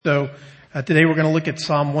So today we're going to look at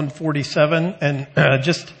Psalm 147, and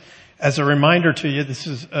just as a reminder to you, this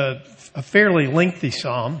is a fairly lengthy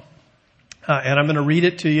psalm, and I'm going to read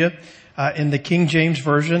it to you in the King James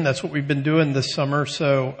Version. That's what we've been doing this summer.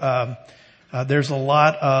 So there's a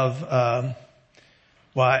lot of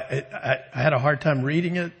I had a hard time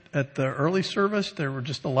reading it at the early service. There were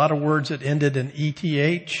just a lot of words that ended in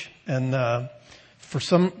ETH, and for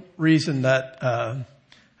some reason that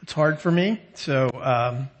it's hard for me. So,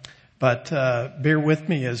 but bear with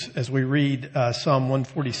me as we read Psalm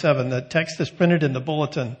 147. The text is printed in the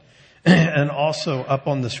bulletin and also up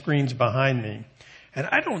on the screens behind me. And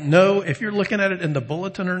I don't know if you're looking at it in the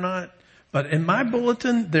bulletin or not, but in my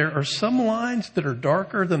bulletin there are some lines that are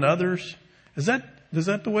darker than others. Is that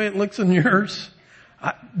the way it looks in yours?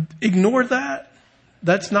 Ignore that.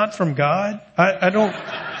 That's not from God. I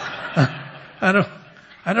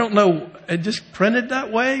don't know. It just printed that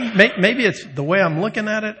way. Maybe it's the way I'm looking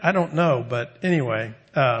at it. I don't know. But anyway,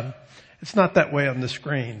 it's not that way on the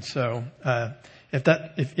screen. So,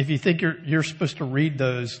 if you think you're supposed to read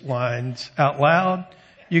those lines out loud,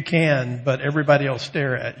 you can, but everybody will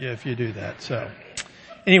stare at you if you do that. So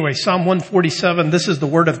anyway, Psalm 147, this is the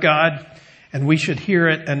word of God, and we should hear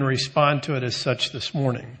it and respond to it as such this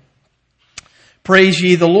morning. Praise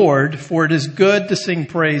ye the Lord, for it is good to sing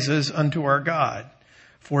praises unto our God.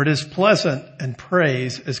 For it is pleasant, and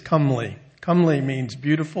praise is comely. Comely means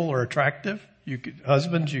beautiful or attractive.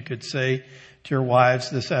 Husbands, you could say to your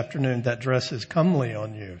wives this afternoon, that dress is comely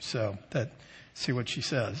on you. So see what she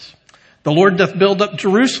says. The Lord doth build up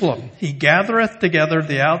Jerusalem. He gathereth together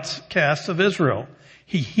the outcasts of Israel.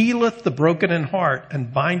 He healeth the broken in heart,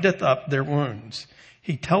 and bindeth up their wounds.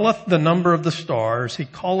 He telleth the number of the stars. He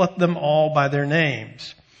calleth them all by their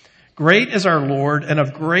names. Great is our Lord, and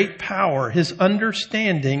of great power. His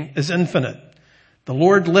understanding is infinite. The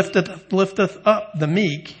Lord lifteth up the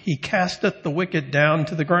meek. He casteth the wicked down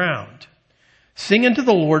to the ground. Sing unto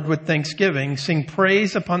the Lord with thanksgiving. Sing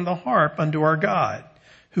praise upon the harp unto our God,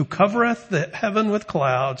 who covereth the heaven with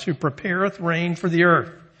clouds, who prepareth rain for the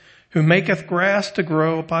earth, who maketh grass to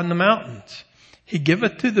grow upon the mountains. He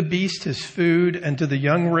giveth to the beast his food, and to the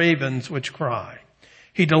young ravens which cry.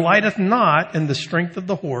 He delighteth not in the strength of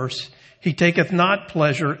the horse. He taketh not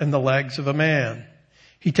pleasure in the legs of a man.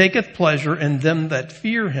 He taketh pleasure in them that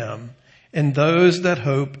fear him, in those that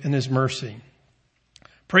hope in his mercy.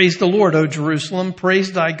 Praise the Lord, O Jerusalem.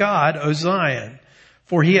 Praise thy God, O Zion.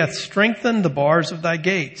 For he hath strengthened the bars of thy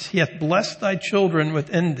gates. He hath blessed thy children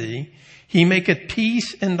within thee. He maketh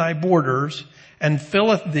peace in thy borders, and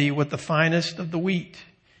filleth thee with the finest of the wheat.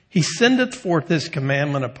 He sendeth forth his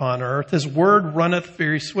commandment upon earth. His word runneth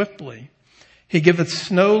very swiftly. He giveth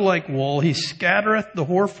snow like wool. He scattereth the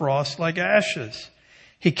hoarfrost like ashes.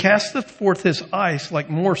 He casteth forth his ice like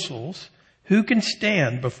morsels. Who can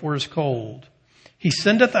stand before his cold? He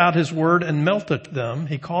sendeth out his word and melteth them.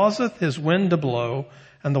 He causeth his wind to blow,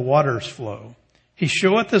 and the waters flow. He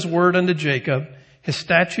showeth his word unto Jacob, his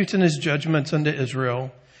statutes and his judgments unto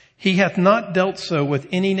Israel. He hath not dealt so with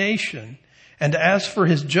any nation. And as for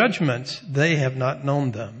his judgments, they have not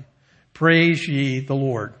known them. Praise ye the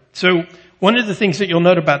Lord. So one of the things that you'll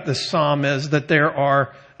note about this psalm is that there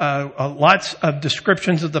are lots of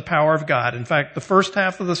descriptions of the power of God. In fact, the first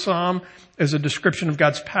half of the psalm is a description of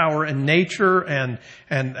God's power in nature and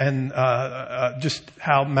just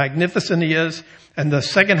how magnificent he is. And the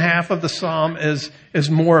second half of the psalm is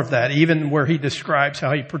more of that, even where he describes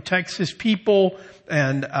how he protects his people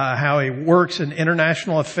and how he works in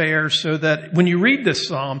international affairs, so that when you read this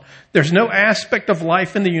psalm, there's no aspect of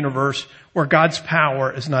life in the universe where God's power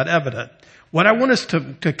is not evident. What I want us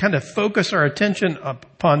to kind of focus our attention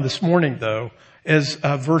upon this morning, though, is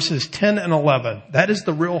verses 10 and 11. That is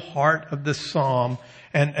the real heart of this psalm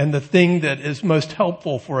and the thing that is most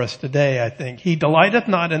helpful for us today, I think. He delighteth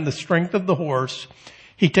not in the strength of the horse.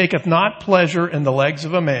 He taketh not pleasure in the legs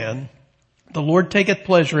of a man. The Lord taketh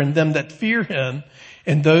pleasure in them that fear him,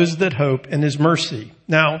 and those that hope in his mercy.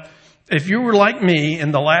 Now, if you were like me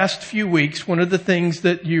in the last few weeks, one of the things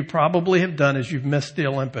that you probably have done is you've missed the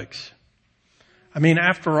Olympics. I mean,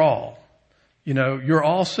 after all, you're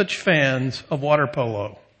all such fans of water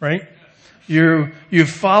polo, right? You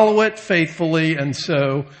follow it faithfully, and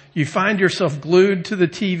so you find yourself glued to the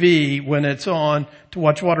TV when it's on to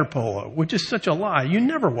watch water polo, which is such a lie. You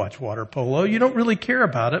never watch water polo. You don't really care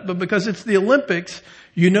about it, but because it's the Olympics,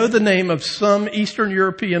 you know the name of some Eastern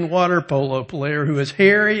European water polo player who is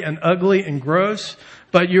hairy and ugly and gross,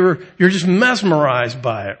 but you're just mesmerized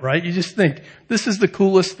by it, right? You just think, this is the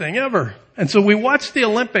coolest thing ever. And so we watch the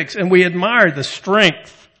Olympics and we admire the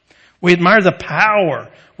strength. We admire the power.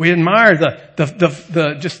 We admire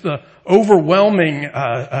the overwhelming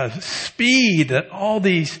speed that all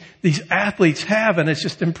these athletes have, and it's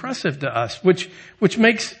just impressive to us, which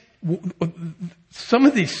makes some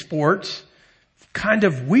of these sports kind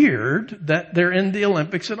of weird that they're in the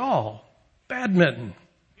Olympics at all. Badminton.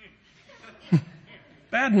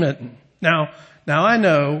 Badminton. Now I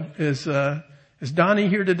know is Donnie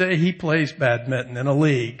here today? He plays badminton in a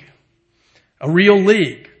league, a real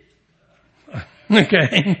league.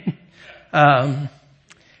 Okay.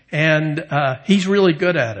 And he's really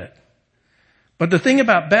good at it. But the thing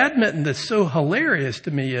about badminton that's so hilarious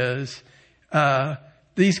to me is,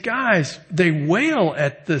 these guys, they wail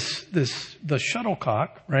at the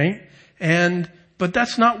shuttlecock, right? But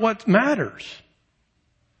that's not what matters.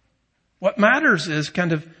 What matters is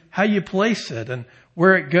kind of how you place it and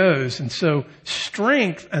where it goes. And so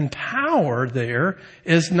strength and power there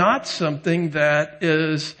is not something that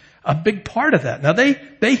is a big part of that. Now they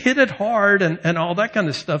hit it hard and all that kind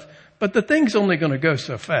of stuff, but the thing's only going to go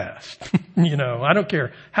so fast. I don't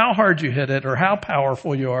care how hard you hit it or how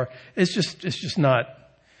powerful you are. It's just not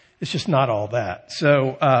all that.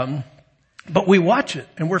 So, but we watch it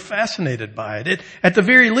and we're fascinated by it. At the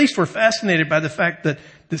very least, we're fascinated by the fact that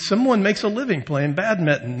someone makes a living playing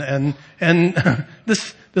badminton, and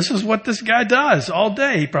this is what this guy does all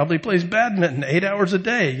day. He probably plays badminton 8 hours a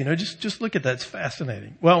day. Just look at that. It's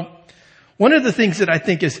fascinating. Well, one of the things that I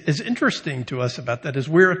think is interesting to us about that is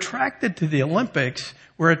we're attracted to the Olympics.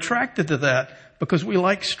 We're attracted to that because we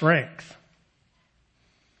like strength.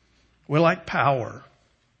 We like power.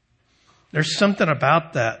 There's something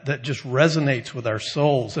about that just resonates with our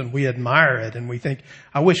souls, and we admire it, and we think,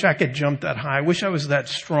 I wish I could jump that high. I wish I was that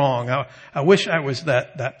strong. I wish I was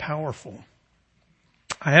that powerful.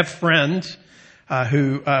 I have friends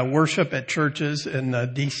who worship at churches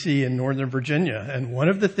in D.C. and Northern Virginia, and one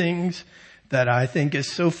of the things that I think is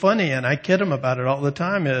so funny, and I kid them about it all the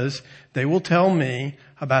time, is they will tell me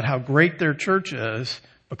about how great their church is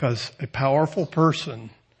because a powerful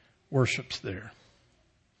person worships there.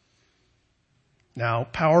 Now,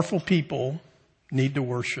 powerful people need to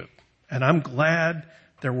worship, and I'm glad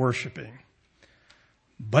they're worshiping.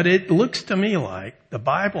 But it looks to me like the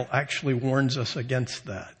Bible actually warns us against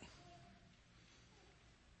that.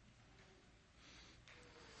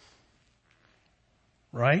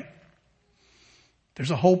 Right?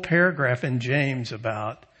 There's a whole paragraph in James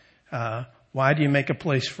about why do you make a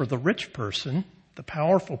place for the rich person, the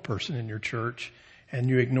powerful person in your church, and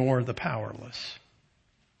you ignore the powerless.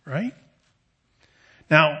 Right?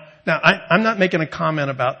 Now, I'm not making a comment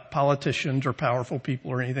about politicians or powerful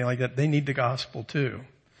people or anything like that. They need the gospel too.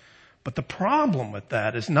 But the problem with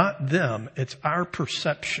that is not them. It's our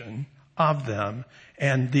perception of them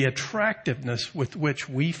and the attractiveness with which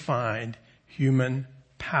we find human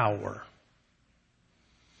power.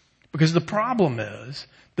 Because the problem is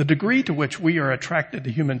the degree to which we are attracted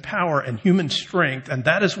to human power and human strength, and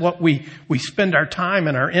that is what we spend our time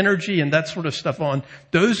and our energy and that sort of stuff on.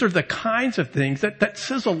 Those are the kinds of things that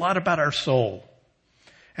says a lot about our soul.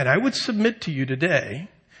 And I would submit to you today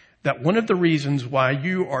that one of the reasons why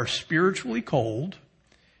you are spiritually cold,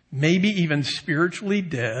 maybe even spiritually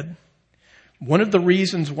dead, one of the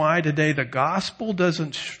reasons why today the gospel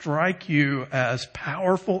doesn't strike you as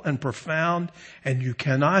powerful and profound and you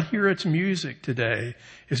cannot hear its music today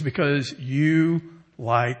is because you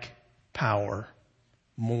like power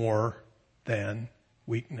more than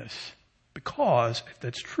weakness. Because if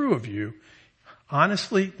that's true of you,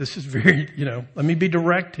 honestly, this is very, let me be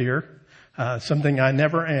direct here. Something I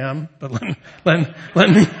never am, but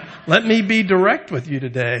let me be direct with you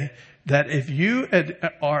today. That if you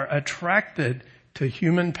are attracted to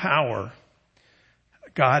human power,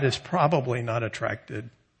 God is probably not attracted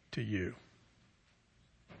to you.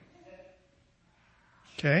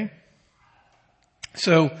 Okay?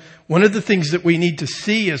 So one of the things that we need to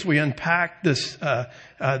see as we unpack this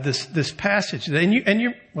passage, let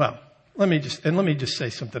me just say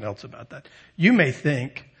something else about that. You may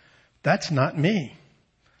think, that's not me.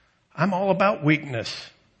 I'm all about weakness.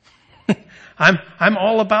 I'm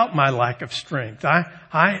all about my lack of strength. I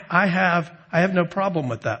have no problem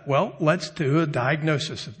with that. Well, let's do a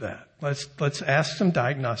diagnosis of that. Let's ask some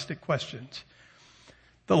diagnostic questions.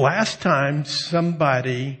 The last time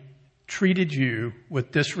somebody treated you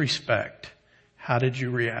with disrespect, how did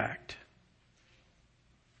you react?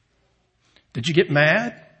 Did you get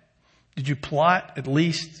mad? Did you plot at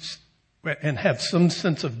least and have some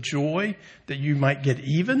sense of joy that you might get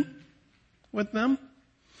even with them?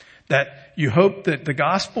 That you hoped that the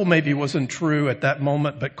gospel maybe wasn't true at that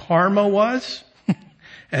moment, but karma was,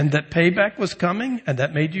 and that payback was coming, and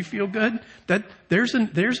that made you feel good? That there's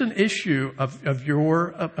an issue of your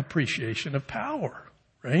appreciation of power,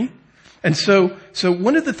 right? And so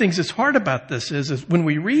one of the things that's hard about this is when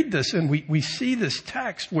we read this and we see this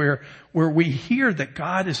text where we hear that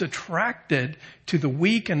God is attracted to the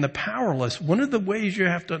weak and the powerless, one of the ways you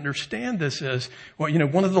have to understand this is, well,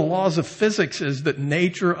 one of the laws of physics is that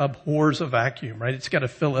nature abhors a vacuum, right? It's got to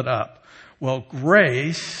fill it up. Well,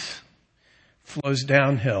 grace flows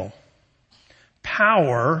downhill.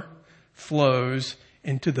 Power flows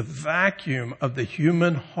into the vacuum of the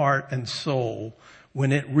human heart and soul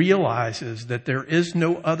when it realizes that there is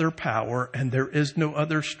no other power and there is no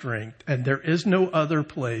other strength and there is no other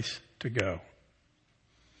place to go.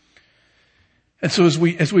 And so as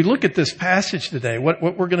we look at this passage today, what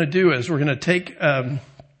we're going to do is we're going to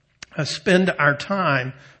spend our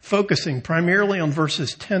time focusing primarily on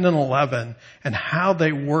verses 10 and 11 and how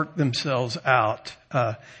they work themselves out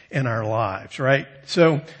in our lives, right?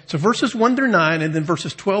 So verses 1 through 9 and then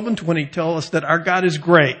verses 12 and 20 tell us that our God is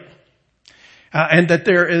great. And that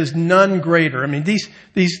there is none greater. I mean,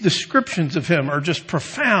 these descriptions of him are just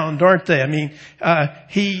profound, aren't they? I mean,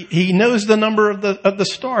 he knows the number of the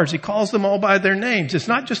stars. He calls them all by their names. It's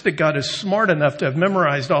not just that God is smart enough to have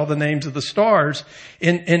memorized all the names of the stars.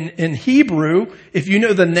 In Hebrew, if you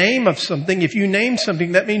know the name of something, if you name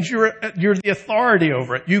something, that means you're the authority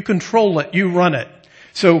over it. You control it. You run it.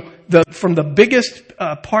 So from the biggest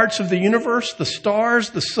parts of the universe, the stars,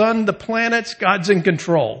 the sun, the planets, God's in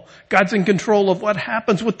control. God's in control of what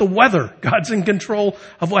happens with the weather. God's in control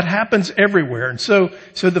of what happens everywhere. And so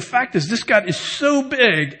the fact is this God is so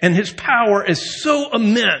big and his power is so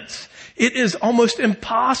immense. It is almost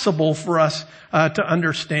impossible for us to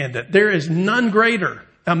understand it. There is none greater.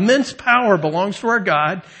 Immense power belongs to our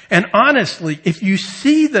God. And honestly, if you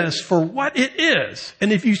see this for what it is,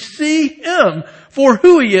 and if you see him for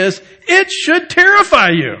who he is, it should terrify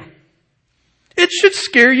you. It should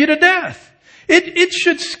scare you to death. It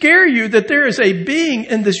should scare you that there is a being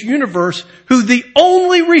in this universe who the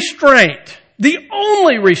only restraint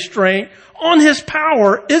on his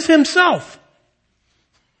power is himself.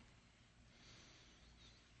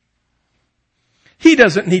 He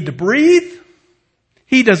doesn't need to breathe.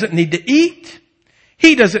 He doesn't need to eat.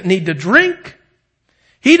 He doesn't need to drink.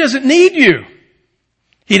 He doesn't need you.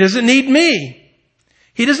 He doesn't need me.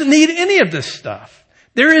 He doesn't need any of this stuff.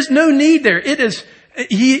 There is no need there.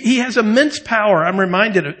 He has immense power. I'm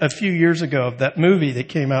reminded a few years ago of that movie that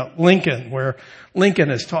came out, Lincoln, where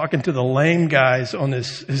Lincoln is talking to the lame guys on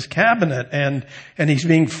his cabinet and he's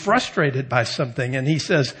being frustrated by something. And he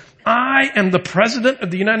says, I am the president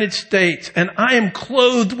of the United States and I am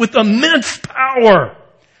clothed with immense power.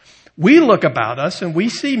 We look about us and we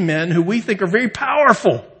see men who we think are very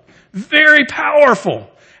powerful.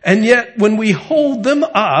 And yet when we hold them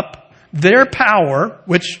up, their power,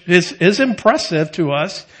 which is impressive to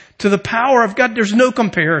us, to the power of God, there's no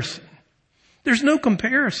comparison. There's no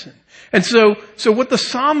comparison. And so what the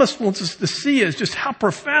psalmist wants us to see is just how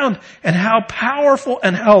profound and how powerful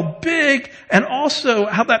and how big, and also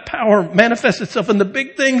how that power manifests itself in the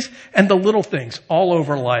big things and the little things all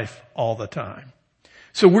over life all the time.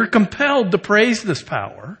 So we're compelled to praise this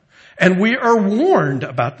power, and we are warned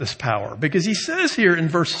about this power because he says here in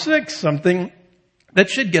verse 6 something that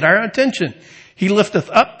should get our attention. He lifteth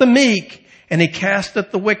up the meek and he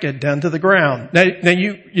casteth the wicked down to the ground. Now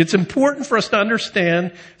it's important for us to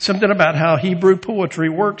understand something about how Hebrew poetry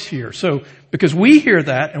works here. So, because we hear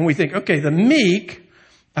that and we think, okay, the meek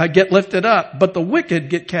get lifted up, but the wicked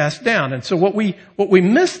get cast down. And so what we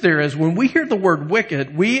miss there is when we hear the word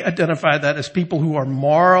wicked, we identify that as people who are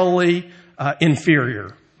morally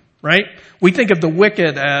inferior, right? We think of the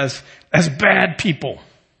wicked as bad people.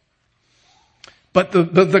 But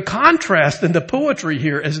the contrast in the poetry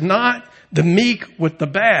here is not the meek with the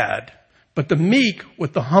bad, but the meek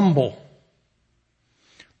with the humble.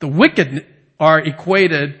 The wicked are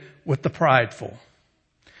equated with the prideful.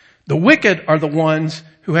 The wicked are the ones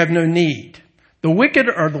who have no need. The wicked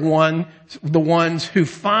are the ones who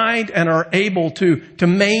find and are able to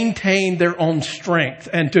maintain their own strength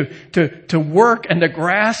and to work and to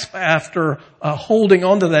grasp after holding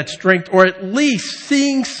on to that strength, or at least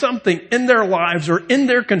seeing something in their lives or in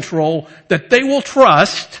their control that they will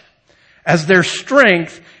trust as their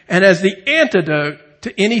strength and as the antidote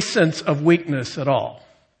to any sense of weakness at all.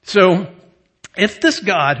 So if this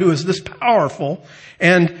God who is this powerful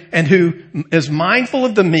and who is mindful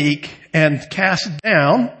of the meek and casts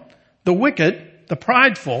down the wicked, the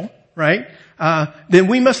prideful, right? Then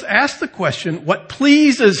we must ask the question, what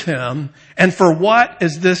pleases him and for what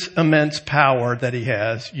is this immense power that he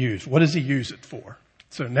has used? What does he use it for?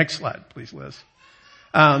 So next slide, please, Liz.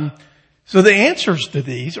 So the answers to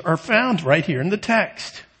these are found right here in the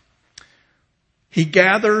text. He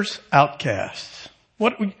gathers outcasts.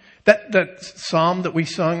 That psalm that we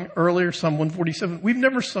sung earlier, Psalm 147, we've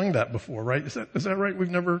never sung that before, right? Is that right? We've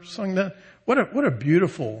never sung that? What a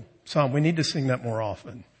beautiful psalm. We need to sing that more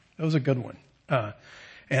often. That was a good one.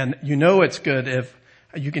 And it's good if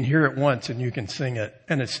you can hear it once and you can sing it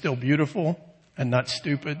and it's still beautiful and not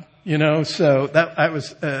stupid, so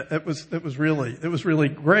it was really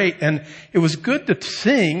great. And it was good to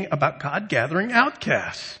sing about God gathering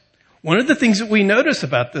outcasts. One of the things that we notice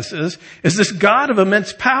about this is this God of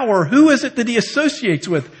immense power. Who is it that he associates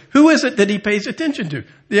with? Who is it that he pays attention to?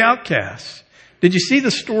 The outcasts. Did you see the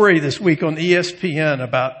story this week on ESPN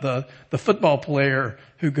about the football player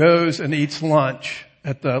who goes and eats lunch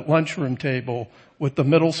at the lunchroom table with the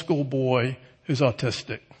middle school boy who's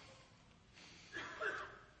autistic?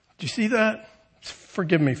 Did you see that?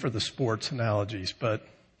 Forgive me for the sports analogies, but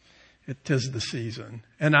it 'tis the season.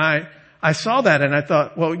 And I saw that and I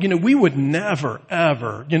thought, well, we would never,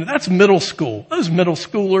 ever, that's middle school. Those middle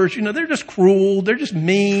schoolers, they're just cruel. They're just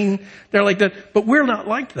mean. They're like that. But we're not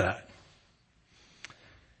like that.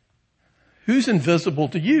 Who's invisible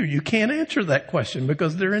to you? You can't answer that question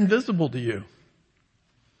because they're invisible to you.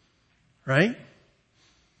 Right?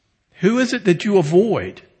 Who is it that you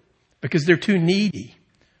avoid because they're too needy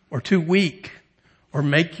or too weak or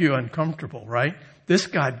make you uncomfortable, right? This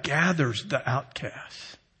God gathers the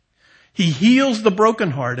outcasts. He heals the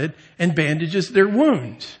brokenhearted and bandages their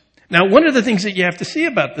wounds. Now, one of the things that you have to see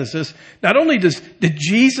about this is not only did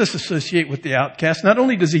Jesus associate with the outcast, not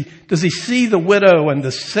only does he see the widow and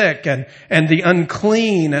the sick and the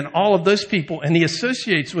unclean and all of those people, and he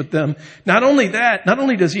associates with them. Not only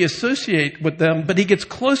does he associate with them, but he gets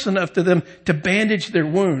close enough to them to bandage their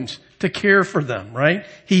wounds, to care for them, right?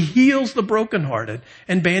 He heals the brokenhearted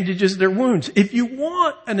and bandages their wounds. If you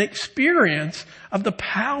want an experience of the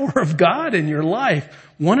power of God in your life,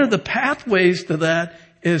 one of the pathways to that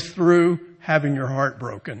is through having your heart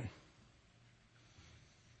broken.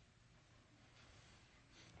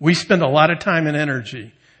 We spend a lot of time and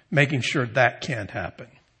energy making sure that can't happen.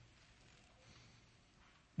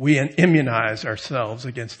 We immunize ourselves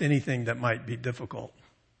against anything that might be difficult.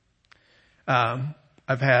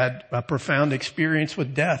 I've had a profound experience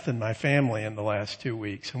with death in my family in the last 2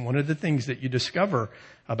 weeks. And one of the things that you discover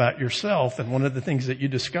about yourself and one of the things that you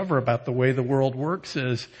discover about the way the world works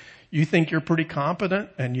is you think you're pretty competent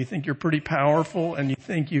and you think you're pretty powerful and you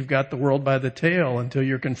think you've got the world by the tail until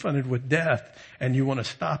you're confronted with death and you want to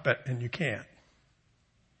stop it and you can't.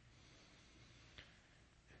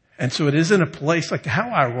 And so it is in a place like, how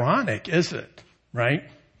ironic is it, right?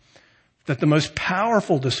 That the most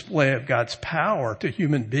powerful display of God's power to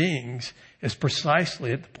human beings is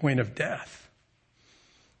precisely at the point of death.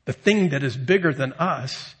 The thing that is bigger than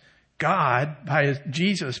us, God,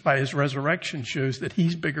 Jesus, by his resurrection, shows that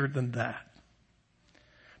he's bigger than that.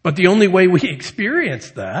 But the only way we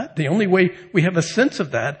experience that, the only way we have a sense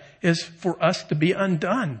of that, is for us to be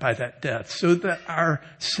undone by that death so that our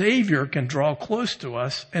Savior can draw close to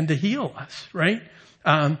us and to heal us, right?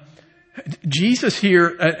 Jesus here,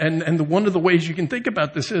 and one of the ways you can think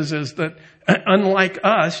about this is that unlike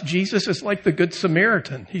us, Jesus is like the Good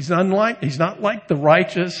Samaritan. He's not like the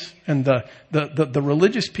righteous and the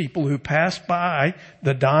religious people who pass by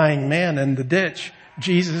the dying man in the ditch.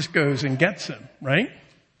 Jesus goes and gets him, right?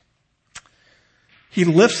 He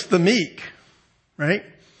lifts the meek, right?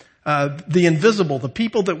 The invisible, the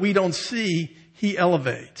people that we don't see, he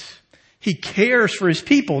elevates. He cares for his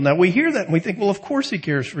people. Now we hear that and we think, well, of course he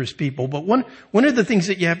cares for his people. But one of the things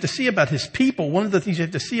that you have to see about his people, one of the things you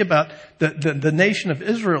have to see about the nation of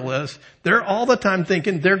Israel is they're all the time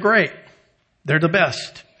thinking they're great. They're the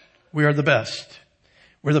best. We are the best.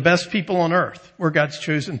 We're the best people on earth. We're God's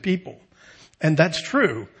chosen people. And that's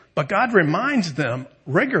true. But God reminds them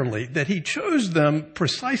regularly that he chose them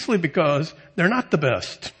precisely because they're not the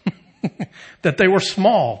best. That they were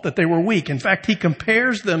small, that they were weak. In fact, he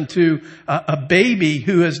compares them to a baby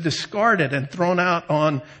who is discarded and thrown out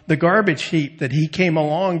on the garbage heap that he came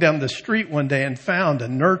along down the street one day and found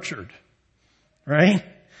and nurtured. Right?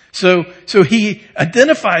 So he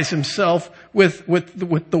identifies himself with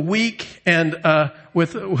the weak and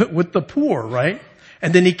with the poor, right?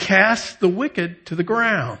 And then he casts the wicked to the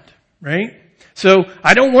ground, right? So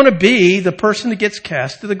I don't want to be the person that gets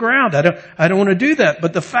cast to the ground. I don't want to do that.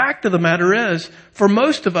 But the fact of the matter is, for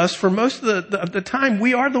most of us, for most of the time,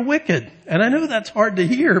 we are the wicked And I know that's hard to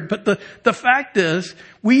hear, but the fact is,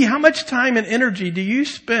 how much time and energy do you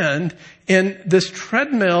spend in this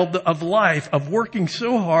treadmill of life of working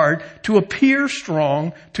so hard to appear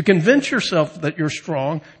strong, to convince yourself that you're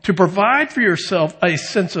strong, to provide for yourself a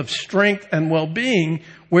sense of strength and well-being,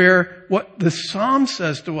 where what the Psalm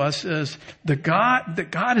says to us is that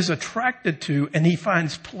God is attracted to and he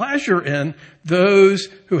finds pleasure in those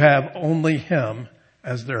who have only him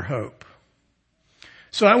as their hope.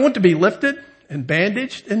 So I want to be lifted and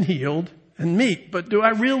bandaged and healed and meek, but do I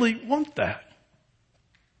really want that?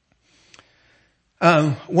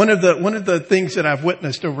 One of the things that I've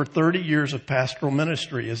witnessed over 30 years of pastoral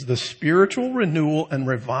ministry is the spiritual renewal and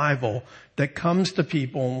revival that comes to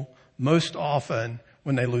people most often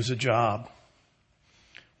when they lose a job,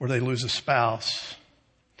 or they lose a spouse,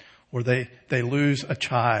 or they lose a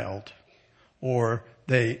child, or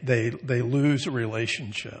they lose a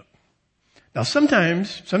relationship. Now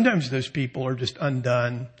sometimes those people are just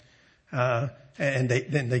undone, and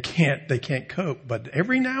they can't cope. But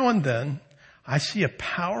every now and then, I see a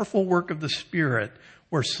powerful work of the Spirit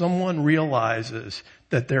where someone realizes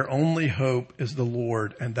that their only hope is the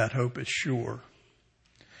Lord, and that hope is sure.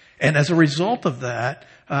 And as a result of that,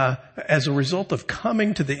 as a result of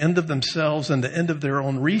coming to the end of themselves and the end of their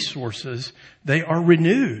own resources, they are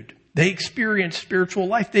renewed. They experience spiritual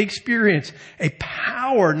life. They experience a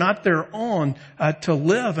power not their own to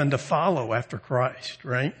live and to follow after Christ,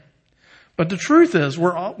 right? But the truth is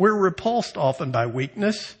we're repulsed often by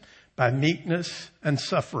weakness, by meekness, and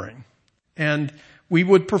suffering. And we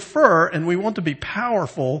would prefer and we want to be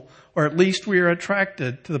powerful, or at least we are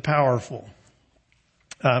attracted to the powerful.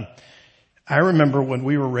 I remember when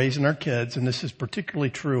we were raising our kids, and this is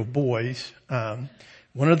particularly true of boys,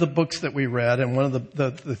 one of the books that we read and one of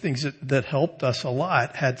the things that helped us a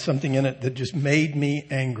lot had something in it that just made me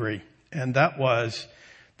angry. And that was,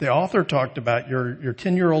 the author talked about your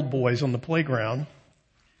 10-year-old boy's on the playground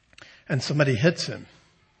and somebody hits him.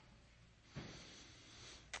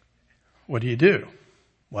 What do?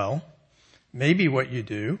 Well, maybe what you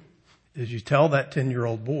do is you tell that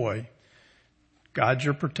 10-year-old boy, God's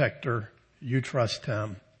your protector, you trust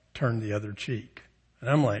him, turn the other cheek. And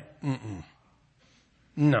I'm like,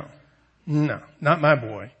 no, not my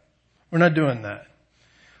boy. We're not doing that.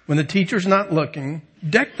 When the teacher's not looking,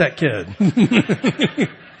 deck that kid.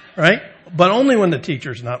 Right? But only when the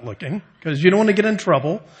teacher's not looking, because you don't want to get in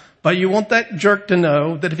trouble, but you want that jerk to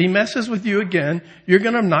know that if he messes with you again, you're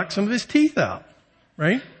going to knock some of his teeth out.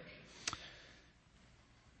 Right?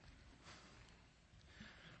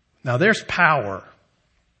 Now there's power.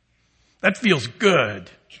 That feels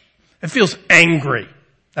good. It feels angry.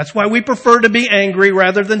 That's why we prefer to be angry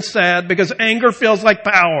rather than sad, because anger feels like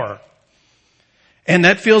power. And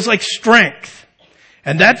that feels like strength.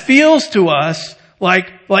 And that feels to us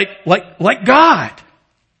like God.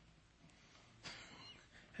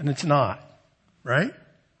 And it's not, right?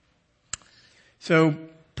 So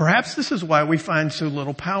perhaps this is why we find so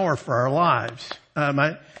little power for our lives.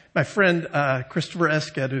 My friend Christopher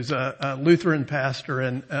Esket, who's a Lutheran pastor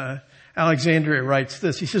in Alexandria, writes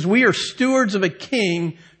this. He says, "We are stewards of a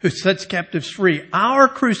king who sets captives free. Our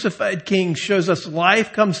crucified king shows us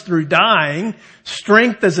life comes through dying,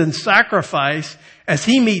 strength is in sacrifice, as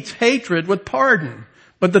he meets hatred with pardon.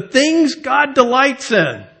 But the things God delights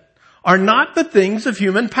in are not the things of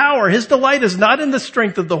human power. His delight is not in the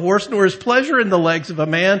strength of the horse, nor his pleasure in the legs of a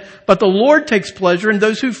man, but the Lord takes pleasure in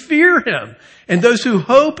those who fear him, and those who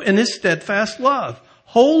hope in his steadfast love.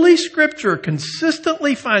 Holy Scripture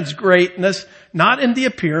consistently finds greatness not in the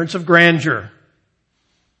appearance of grandeur,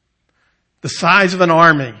 the size of an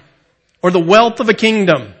army, or the wealth of a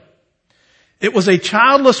kingdom. It was a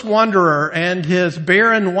childless wanderer and his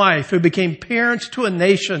barren wife who became parents to a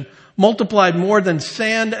nation multiplied more than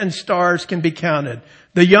sand and stars can be counted.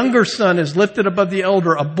 The younger son is lifted above the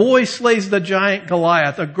elder. A boy slays the giant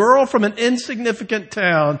Goliath. A girl from an insignificant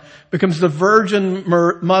town becomes the virgin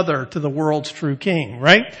mother to the world's true king,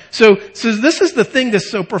 right? So this is the thing that's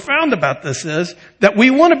so profound about this is that we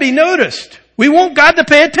want to be noticed. We want God to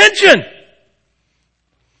pay attention.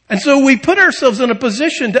 And so we put ourselves in a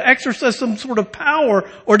position to exercise some sort of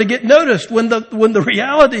power or to get noticed when the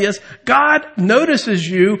reality is God notices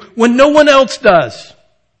you when no one else does.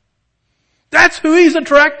 That's who he's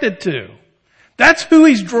attracted to. That's who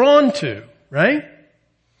he's drawn to, right?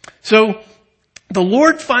 So the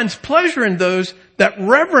Lord finds pleasure in those that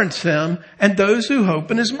reverence him and those who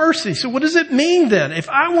hope in his mercy. So what does it mean then? If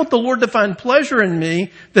I want the Lord to find pleasure in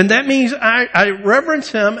me, then that means I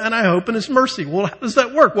reverence him and I hope in his mercy. Well, how does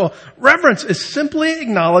that work? Well, reverence is simply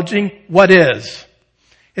acknowledging what is.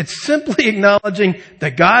 It's simply acknowledging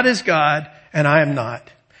that God is God and I am not.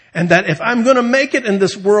 And that if I'm going to make it in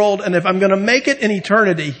this world and if I'm going to make it in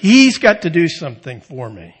eternity, He's got to do something for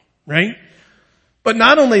me, right? But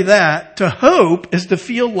not only that, to hope is to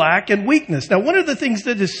feel lack and weakness. Now, one of the things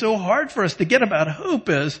that is so hard for us to get about hope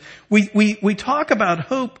is we talk about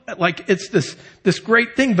hope like it's this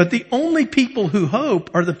great thing, but the only people who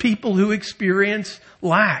hope are the people who experience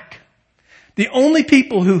lack. The only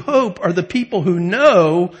people who hope are the people who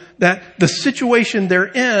know that the situation they're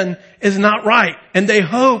in is not right. And they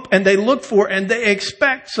hope and they look for and they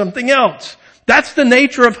expect something else. That's the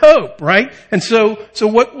nature of hope, right? And so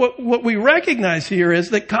what we recognize here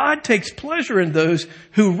is that God takes pleasure in those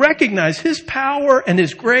who recognize His power and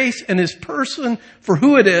His grace and His person for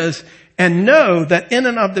who it is and know that in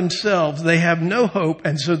and of themselves they have no hope,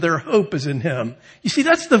 and so their hope is in Him. You see,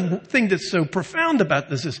 that's the thing that's so profound about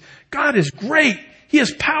this is God is great, He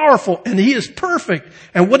is powerful, and He is perfect.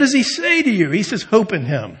 And what does He say to you? He says, hope in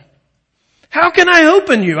Him. How can I hope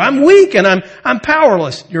in you? I'm weak and I'm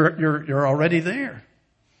powerless. You're already there.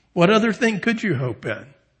 What other thing could you hope in?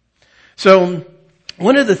 So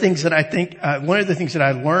one of the things that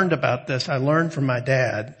I learned about this, I learned from my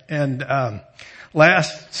dad. And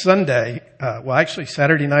last Sunday, actually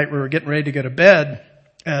Saturday night, we were getting ready to go to bed,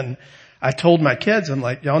 and I told my kids, I'm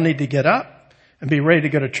like, y'all need to get up and be ready to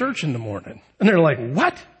go to church in the morning. And they're like,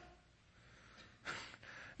 what?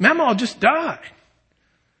 Mama just died.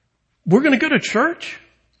 We're going to go to church?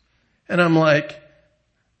 And I'm like,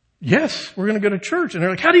 yes, we're going to go to church. And they're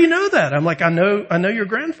like, how do you know that? I'm like, I know your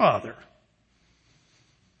grandfather.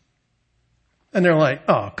 And they're like,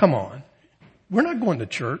 oh, come on. We're not going to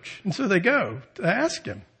church. And so they go to ask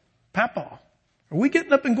him, Papa, are we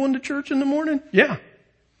getting up and going to church in the morning? Yeah.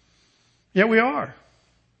 Yeah, we are.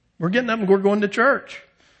 We're getting up and we're going to church.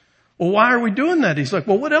 Well, why are we doing that? He's like,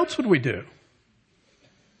 well, what else would we do?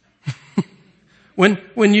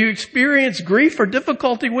 When you experience grief or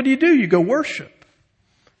difficulty, what do? You go worship.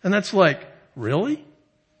 And that's like, really?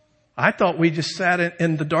 I thought we just sat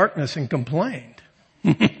in the darkness and complained.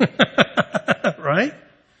 Right?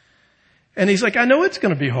 And he's like, I know it's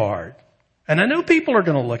going to be hard. And I know people are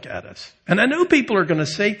going to look at us. And I know people are going to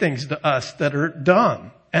say things to us that are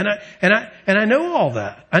dumb. And I know all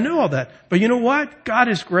that. I know all that. But you know what? God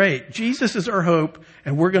is great. Jesus is our hope,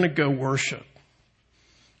 and we're going to go worship.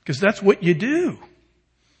 Because that's what you do.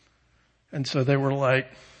 And so they were like,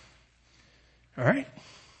 all right,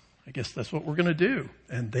 I guess that's what we're going to do.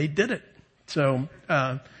 And they did it. So,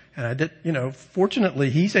 and I did, fortunately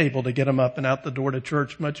he's able to get them up and out the door to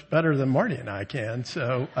church much better than Marty and I can.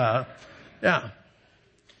 So, yeah.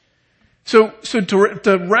 So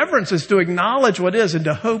to reverence is to acknowledge what is, and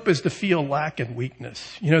to hope is to feel lack and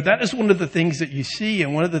weakness. That is one of the things that you see,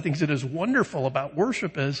 and one of the things that is wonderful about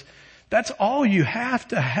worship is that's all you have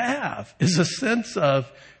to have is a sense of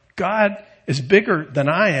God is bigger than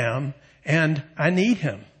I am, and I need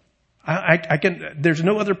Him. There's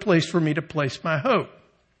no other place for me to place my hope.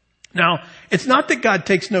 Now, it's not that God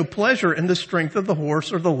takes no pleasure in the strength of the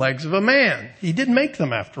horse or the legs of a man. He did make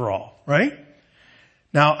them after all, right?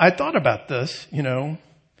 Now, I thought about this,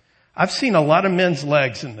 I've seen a lot of men's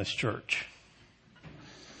legs in this church.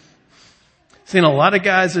 Seen a lot of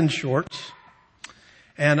guys in shorts.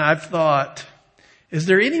 And I've thought, is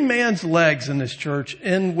there any man's legs in this church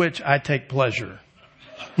in which I take pleasure?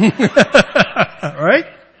 Right?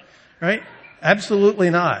 Right? Absolutely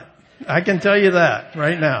not. I can tell you that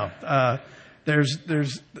right now.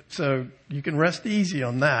 So you can rest easy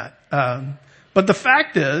on that. But the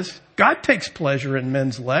fact is, God takes pleasure in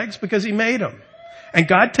men's legs because He made them. And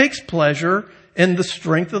God takes pleasure in the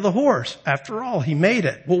strength of the horse. After all, He made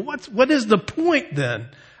it. Well, what is the point then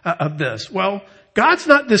of this? Well, God's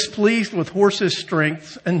not displeased with horses'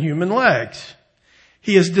 strengths and human legs.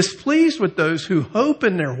 He is displeased with those who hope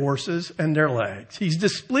in their horses and their legs. He's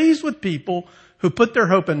displeased with people who put their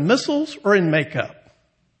hope in missiles or in makeup,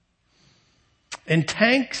 in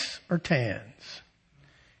tanks or tans,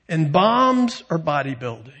 in bombs or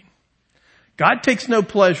bodybuilding. God takes no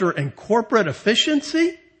pleasure in corporate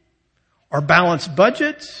efficiency or balanced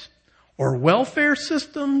budgets or welfare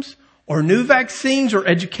systems or new vaccines or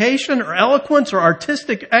education or eloquence or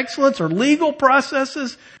artistic excellence or legal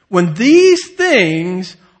processes, when these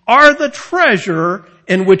things are the treasure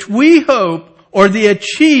in which we hope or the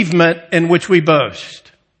achievement in which we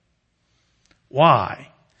boast. Why?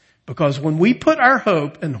 Because when we put our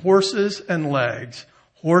hope in horses and legs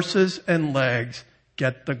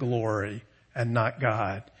get the glory and not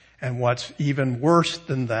God. And what's even worse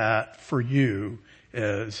than that for you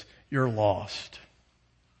is you're lost.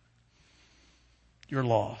 You're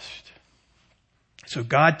lost. So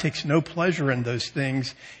God takes no pleasure in those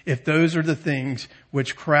things if those are the things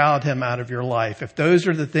which crowd him out of your life, if those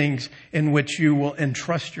are the things in which you will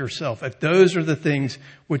entrust yourself, if those are the things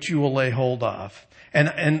which you will lay hold of.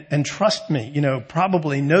 And trust me,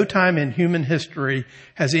 probably no time in human history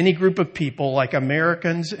has any group of people like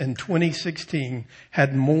Americans in 2016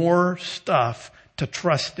 had more stuff to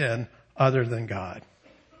trust in other than God.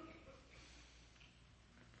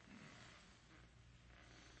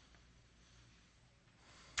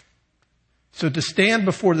 So to stand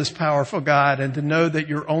before this powerful God and to know that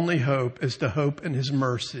your only hope is to hope in his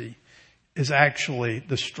mercy is actually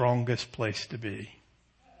the strongest place to be.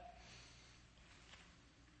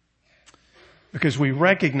 Because we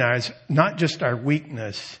recognize not just our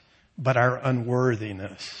weakness, but our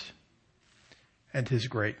unworthiness and his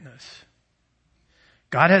greatness.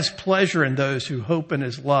 God has pleasure in those who hope in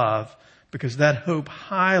his love because that hope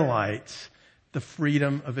highlights the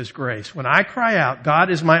freedom of his grace. When I cry out, God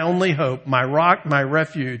is my only hope, my rock, my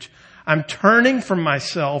refuge, I'm turning from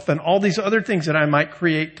myself and all these other things that I might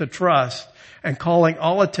create to trust and calling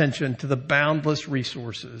all attention to the boundless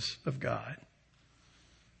resources of God.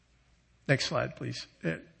 Next slide, please.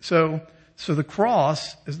 So the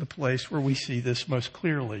cross is the place where we see this most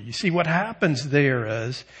clearly. You see, what happens there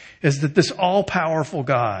is that this all-powerful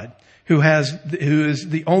God, who is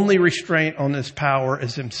the only restraint on his power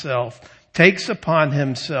is himself, takes upon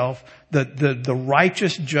himself the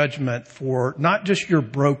righteous judgment for not just your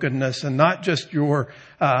brokenness and not just your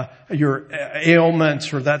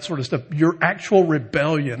ailments or that sort of stuff, your actual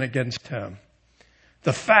rebellion against him.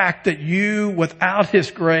 The fact that you, without his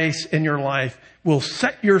grace in your life, will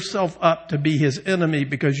set yourself up to be his enemy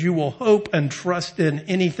because you will hope and trust in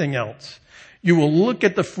anything else. You will look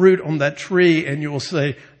at the fruit on that tree and you will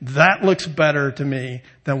say, that looks better to me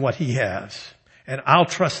than what he has. And I'll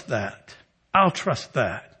trust that. I'll trust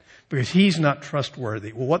that because he's not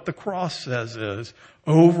trustworthy. Well, what the cross says is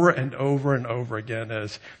over and over and over again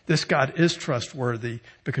is this God is trustworthy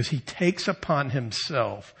because he takes upon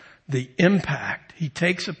himself the impact. He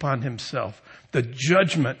takes upon himself the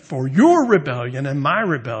judgment for your rebellion and my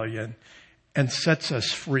rebellion and sets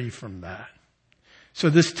us free from that. So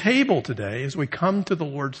this table today, as we come to the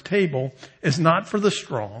Lord's table, is not for the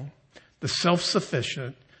strong, the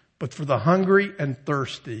self-sufficient, but for the hungry and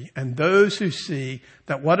thirsty and those who see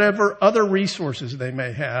that whatever other resources they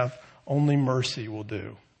may have, only mercy will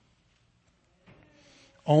do.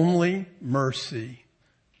 Only mercy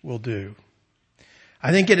will do.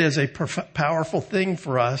 I think it is a powerful thing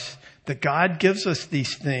for us that God gives us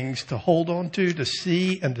these things to hold on to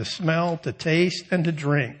see and to smell, to taste and to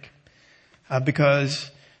drink. Because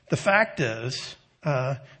the fact is,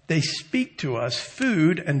 they speak to us,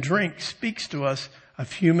 food and drink speaks to us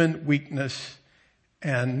of human weakness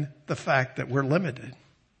and the fact that we're limited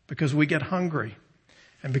because we get hungry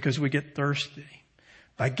and because we get thirsty.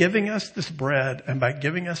 By giving us this bread and by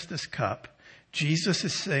giving us this cup, Jesus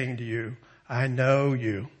is saying to you, I know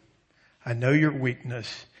you. I know your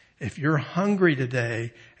weakness. If you're hungry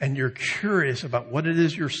today and you're curious about what it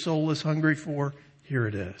is your soul is hungry for, here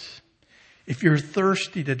it is. If you're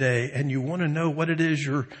thirsty today and you want to know what it is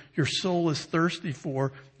your soul is thirsty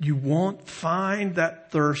for, you won't find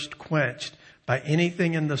that thirst quenched by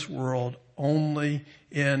anything in this world, only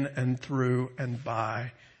in and through and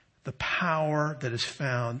by the power that is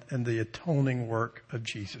found in the atoning work of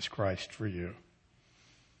Jesus Christ for you.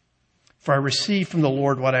 For I received from the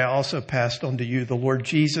Lord what I also passed on to you. The Lord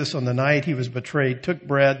Jesus, on the night he was betrayed, took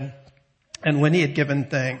bread, and when he had given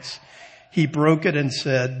thanks, he broke it and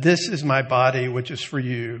said, this is my body, which is for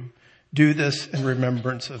you. Do this in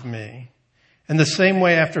remembrance of me. In the same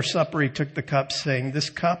way, after supper, he took the cup, saying, this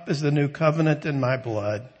cup is the new covenant in my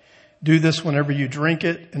blood. Do this whenever you drink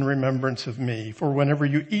it in remembrance of me. For whenever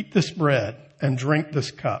you eat this bread and drink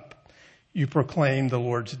this cup, you proclaim the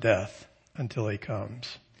Lord's death until he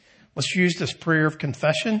comes. Let's use this prayer of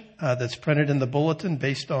confession that's printed in the bulletin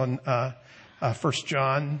based on 1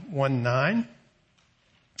 John 1:9.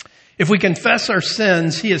 If we confess our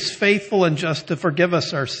sins, he is faithful and just to forgive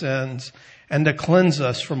us our sins and to cleanse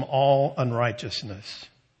us from all unrighteousness.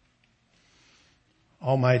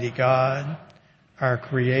 Almighty God, our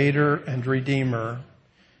Creator and Redeemer,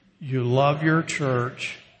 you love your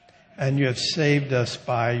church and you have saved us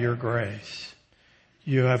by your grace.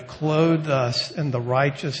 You have clothed us in the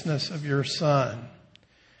righteousness of your Son.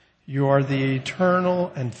 You are the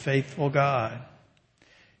eternal and faithful God.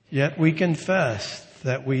 Yet we confess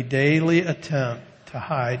that we daily attempt to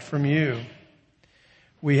hide from you.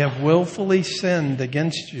 We have willfully sinned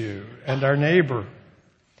against you and our neighbor.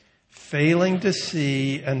 Failing to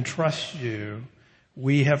see and trust you,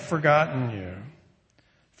 we have forgotten you.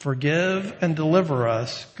 Forgive and deliver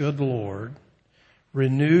us, good Lord.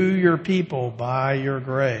 Renew your people by your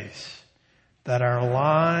grace, that our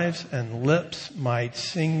lives and lips might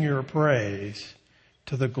sing your praise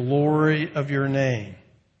to the glory of your name.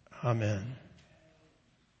 Amen.